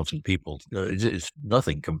 12,000 people. It's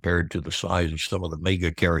nothing compared to the size of some of the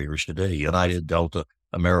mega carriers today, United, Delta,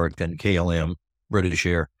 American, KLM, British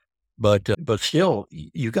Air. But still,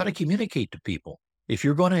 you got to communicate to people. If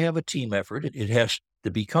you're going to have a team effort, it has to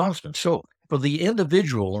be constant. So for the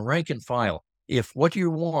individual and rank and file, if what you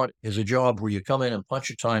want is a job where you come in and punch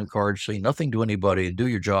a time card, say nothing to anybody, and do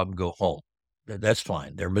your job and go home, that's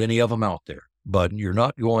fine. There are many of them out there, but you're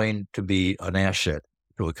not going to be an asset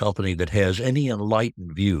to a company that has any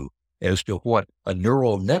enlightened view as to what a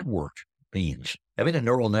neural network means. Having a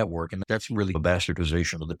neural network, and that's really a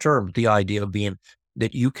bastardization of the term, the idea of being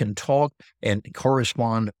that you can talk and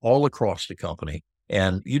correspond all across the company.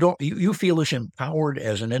 And you feel as empowered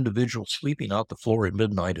as an individual sleeping out the floor at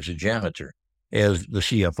midnight as a janitor as the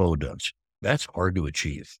CFO does. That's hard to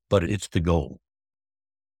achieve, but it's the goal.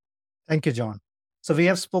 Thank you, John. So we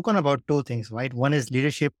have spoken about two things, right? One is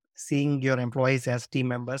leadership, seeing your employees as team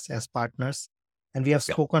members, as partners. And we have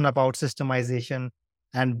Yeah. spoken about systemization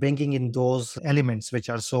and bringing in those elements which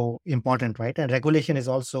are so important, right? And regulation is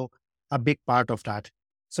also a big part of that.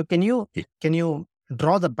 So can you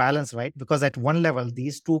draw the balance, right? Because at one level,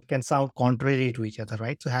 these two can sound contrary to each other,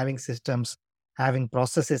 right? So having systems, having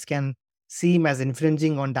processes can seem as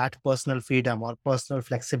infringing on that personal freedom or personal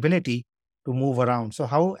flexibility to move around. So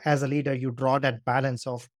how, as a leader, you draw that balance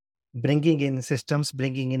of bringing in systems,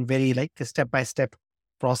 bringing in very like step-by-step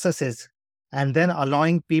processes, and then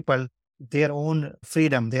allowing people their own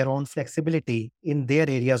freedom, their own flexibility in their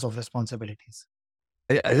areas of responsibilities?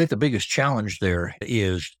 I think the biggest challenge there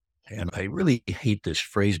is, and I really hate this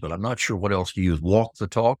phrase, but I'm not sure what else to use, walk the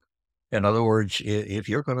talk. In other words, if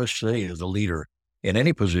you're going to say as a leader in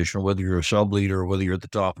any position, whether you're a sub leader or whether you're the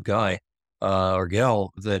top guy or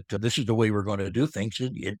gal, that this is the way we're going to do things,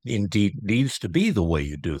 it indeed needs to be the way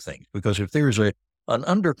you do things. Because if there's an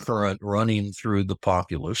undercurrent running through the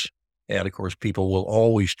populace, and of course, people will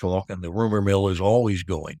always talk and the rumor mill is always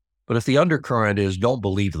going. But if the undercurrent is don't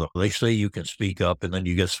believe them, they say you can speak up and then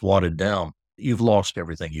you get swatted down, you've lost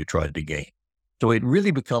everything you tried to gain. So it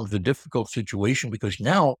really becomes a difficult situation because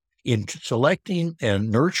now in selecting and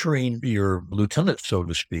nurturing your lieutenant, so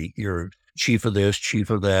to speak, your chief of this, chief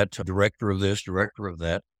of that, director of this, director of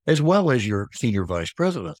that, as well as your senior vice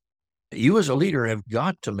president, you as a leader have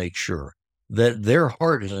got to make sure that their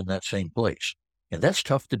heart is in that same place. And that's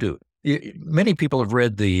tough to do. Many people have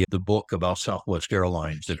read the book about Southwest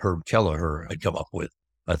Airlines that Herb Kelleher had come up with.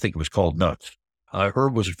 I think it was called Nuts.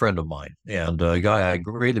 Herb was a friend of mine and a guy I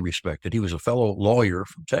greatly respected. He was a fellow lawyer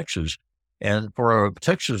from Texas. And for a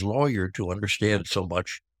Texas lawyer to understand so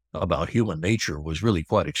much about human nature was really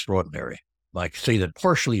quite extraordinary. I say that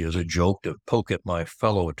partially as a joke to poke at my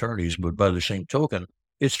fellow attorneys, but by the same token,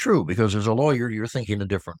 it's true because as a lawyer, you're thinking in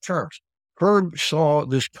different terms. Herb saw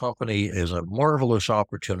this company as a marvelous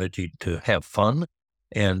opportunity to have fun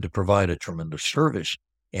and to provide a tremendous service.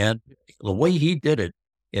 And the way he did it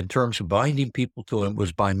in terms of binding people to him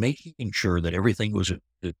was by making sure that everything was as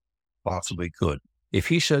it possibly could. If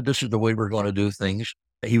he said this is the way we're going to do things,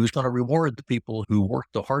 he was going to reward the people who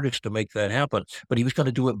worked the hardest to make that happen, but he was going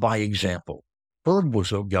to do it by example. Herb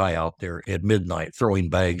was a guy out there at midnight throwing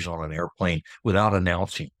bags on an airplane without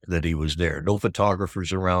announcing that he was there. No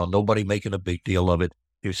photographers around, nobody making a big deal of it.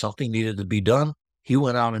 If something needed to be done, he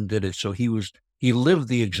went out and did it. So he lived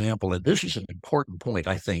the example. And this is an important point,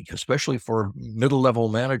 I think, especially for middle-level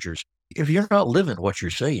managers. If you're not living what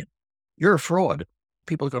you're saying, you're a fraud.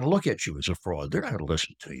 People are going to look at you as a fraud. They're not going to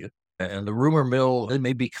listen to you. And the rumor mill, they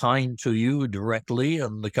may be kind to you directly,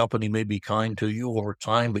 and the company may be kind to you over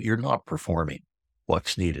time, but you're not performing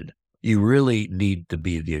what's needed. You really need to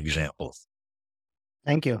be the example.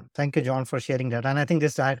 Thank you. Thank you, John, for sharing that. And I think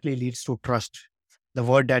this directly leads to trust, the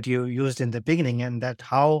word that you used in the beginning, and that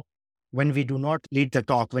how when we do not lead the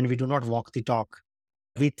talk, when we do not walk the talk,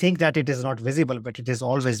 we think that it is not visible, but it is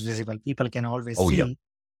always visible. People can always Oh, yeah. see.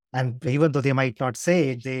 And even though they might not say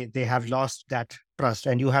it, they have lost that trust,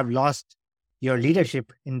 and you have lost your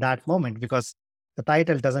leadership in that moment because the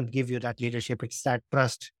title doesn't give you that leadership. It's that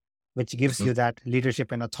trust which gives Mhm. you that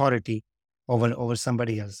leadership and authority over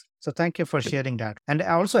somebody else. So thank you for sharing that. And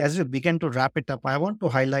also, as we begin to wrap it up, I want to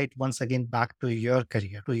highlight once again back to your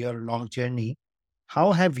career, to your long journey.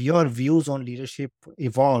 How have your views on leadership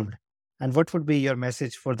evolved? And what would be your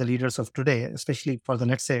message for the leaders of today, especially for the,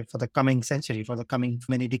 let's say, for the coming century, for the coming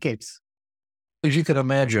many decades? As you can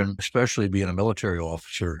imagine, especially being a military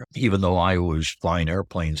officer, even though I was flying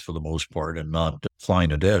airplanes for the most part and not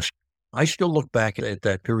flying a desk, I still look back at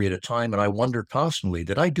that period of time and I wonder constantly,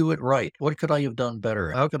 did I do it right? What could I have done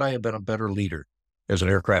better? How could I have been a better leader? As an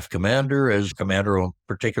aircraft commander, as commander on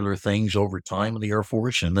particular things over time in the Air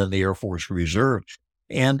Force and then the Air Force Reserve.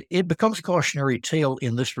 And it becomes a cautionary tale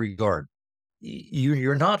in this regard.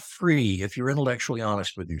 You're not free if you're intellectually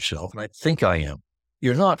honest with yourself, and I think I am.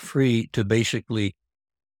 You're not free to basically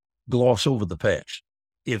gloss over the past.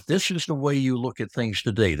 If this is the way you look at things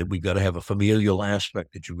today, that we've got to have a familial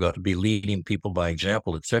aspect, that you've got to be leading people by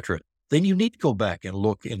example, etc., then you need to go back and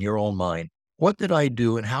look in your own mind. What did I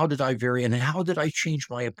do and how did I vary and how did I change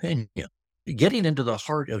my opinion? Getting into the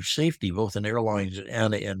heart of safety, both in airlines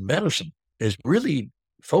and in medicine, has really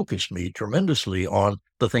focused me tremendously on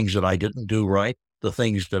the things that I didn't do right, the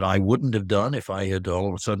things that I wouldn't have done if I had all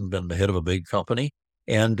of a sudden been the head of a big company.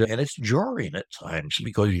 And it's jarring at times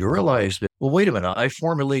because you realize that, well, wait a minute, I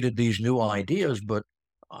formulated these new ideas, but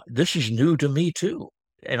this is new to me too.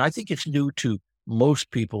 And I think it's new to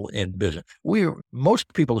most people in business.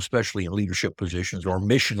 Most people, especially in leadership positions, are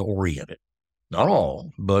mission oriented. Not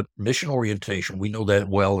all, but mission orientation. We know that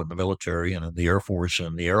well in the military and in the Air Force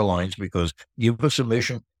and the airlines because give us a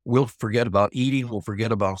mission, we'll forget about eating, we'll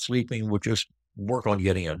forget about sleeping, we'll just work on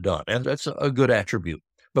getting it done. And that's a good attribute.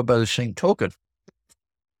 But by the same token,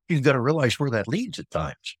 you've got to realize where that leads at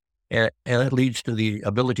times. And it leads to the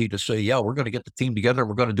ability to say, yeah, we're going to get the team together.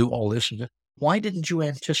 We're going to do all this. And that. Why didn't you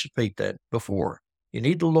anticipate that before? You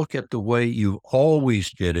need to look at the way you always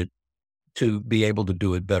did it to be able to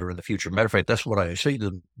do it better in the future. Matter of fact, that's what I say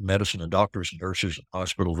to medicine and doctors and nurses and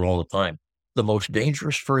hospitals all the time. The most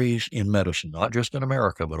dangerous phrase in medicine, not just in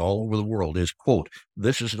America, but all over the world is, quote,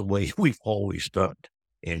 this is the way we've always done it,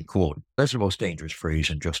 end quote. That's the most dangerous phrase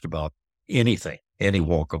in just about anything, any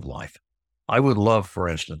walk of life. I would love, for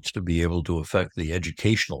instance, to be able to affect the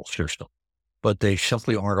educational system, but they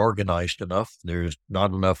simply aren't organized enough. There's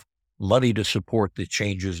not enough money to support the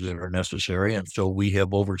changes that are necessary. And so we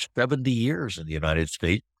have over 70 years in the United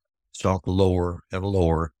States sunk lower and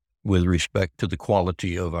lower with respect to the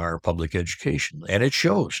quality of our public education. And it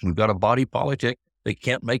shows. We've got a body politic that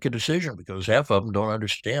can't make a decision because half of them don't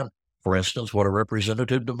understand, for instance, what a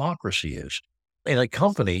representative democracy is. In a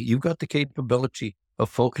company, you've got the capability of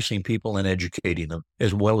focusing people and educating them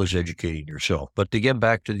as well as educating yourself. But to get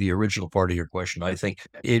back to the original part of your question, I think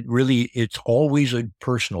it's always a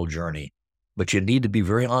personal journey, but you need to be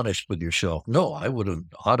very honest with yourself. No,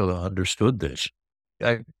 I'd have understood this.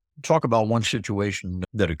 I talk about one situation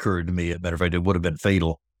that occurred to me. As a matter of fact, it would have been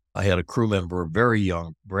fatal. I had a crew member, a very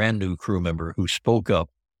young, brand new crew member who spoke up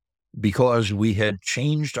because we had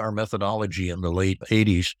changed our methodology in the late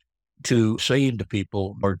 80s to saying to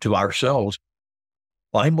people or to ourselves,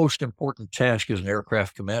 My most important task as an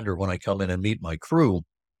aircraft commander when I come in and meet my crew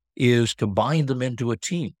is to bind them into a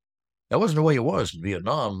team. That wasn't the way it was in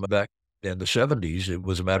Vietnam back in the 70s. It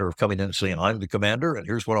was a matter of coming in and saying, I'm the commander, and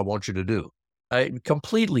here's what I want you to do. I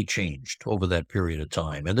completely changed over that period of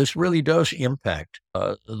time. And this really does impact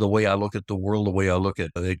the way I look at the world, the way I look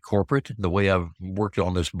at corporate, the way I've worked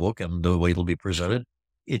on this book, and the way it'll be presented.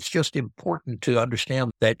 It's just important to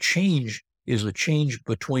understand that change is a change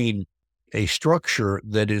between a structure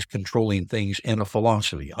that is controlling things and a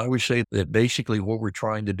philosophy. I would say that basically what we're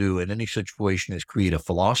trying to do in any situation is create a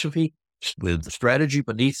philosophy with strategy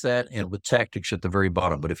beneath that and with tactics at the very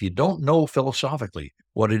bottom. But if you don't know philosophically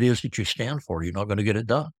what it is that you stand for, you're not going to get it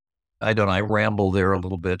done. I ramble there a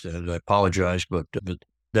little bit, and I apologize, but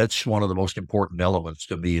that's one of the most important elements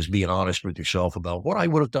to me is being honest with yourself about what I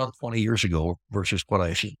would have done 20 years ago versus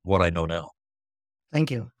what I know now.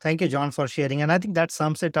 Thank you. Thank you, John, for sharing. And I think that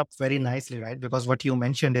sums it up very nicely, right? Because what you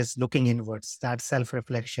mentioned is looking inwards, that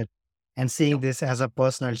self-reflection and seeing this as a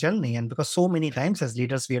personal journey. And because so many times as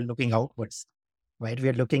leaders, we are looking outwards, right? We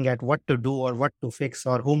are looking at what to do or what to fix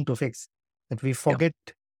or whom to fix, that we forget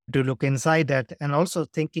to look inside that and also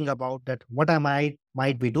thinking about that what am I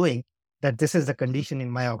might be doing, that this is the condition in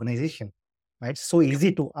my organization, right? So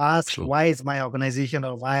easy to ask, So, why is my organization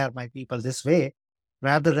or why are my people this way,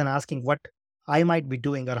 rather than asking what I might be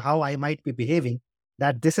doing or how I might be behaving,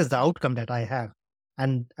 that this is the outcome that I have.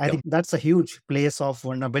 And I yeah. think that's a huge place of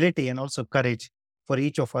vulnerability and also courage for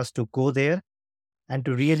each of us to go there and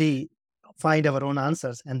to really find our own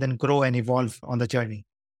answers and then grow and evolve on the journey.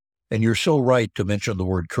 And you're so right to mention the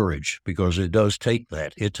word courage, because it does take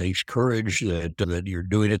that. It takes courage that you're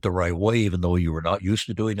doing it the right way, even though you were not used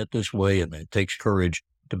to doing it this way. And it takes courage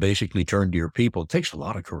to basically turn to your people. It takes a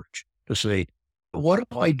lot of courage to say, what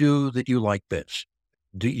do I do that you like best?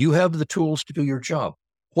 Do you have the tools to do your job?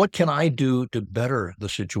 What can I do to better the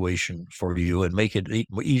situation for you and make it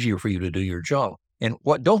easier for you to do your job? And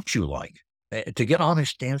what don't you like? To get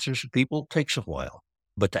honest answers from people takes a while.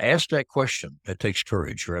 But to ask that question, it takes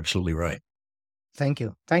courage. You're absolutely right. Thank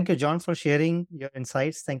you. Thank you, John, for sharing your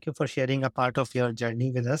insights. Thank you for sharing a part of your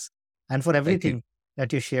journey with us and for Thank you. everything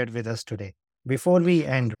that you shared with us today. Before we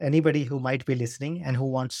end, anybody who might be listening and who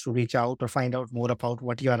wants to reach out or find out more about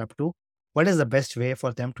what you are up to, what is the best way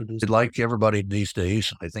for them to do so? Like everybody these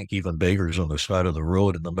days, I think even beggars on the side of the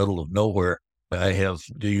road in the middle of nowhere, I have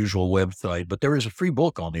the usual website, but there is a free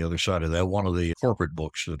book on the other side of that. One of the corporate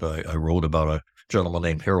books that I wrote about a gentleman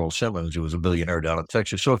named Harold Simmons, who was a billionaire down in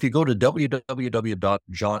Texas. So if you go to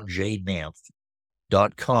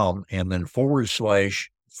www.johnjnance.com and then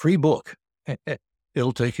 /free book,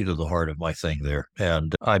 it'll take you to the heart of my thing there.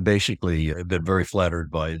 And I basically have been very flattered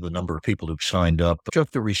by the number of people who've signed up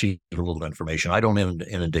just to receive a little information. I don't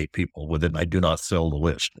inundate people with it, and I do not sell the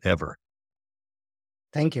list ever.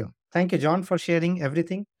 Thank you. Thank you, John, for sharing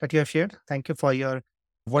everything that you have shared. Thank you for your Thank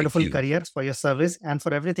wonderful you. careers, for your service, and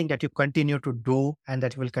for everything that you continue to do and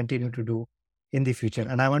that you will continue to do in the future.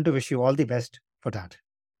 And I want to wish you all the best for that.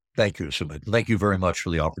 Thank you, Sumit. Thank you very much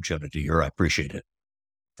for the opportunity here. I appreciate it.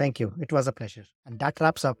 Thank you. It was a pleasure. And that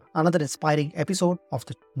wraps up another inspiring episode of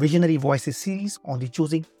the Visionary Voices series on the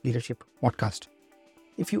Choosing Leadership podcast.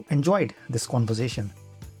 If you enjoyed this conversation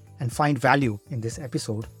and find value in this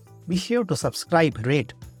episode, be sure to subscribe,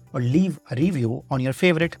 rate, or leave a review on your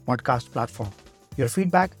favorite podcast platform. Your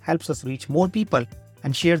feedback helps us reach more people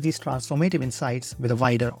and share these transformative insights with a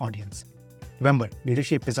wider audience. Remember,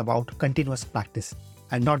 leadership is about continuous practice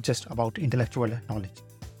and not just about intellectual knowledge.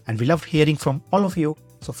 And we love hearing from all of you,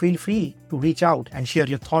 so feel free to reach out and share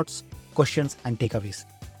your thoughts, questions, and takeaways.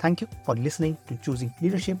 Thank you for listening to Choosing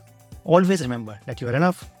Leadership. Always remember that you are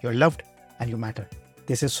enough, you're loved, and you matter.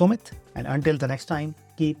 This is Sumit, and until the next time,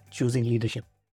 keep choosing leadership.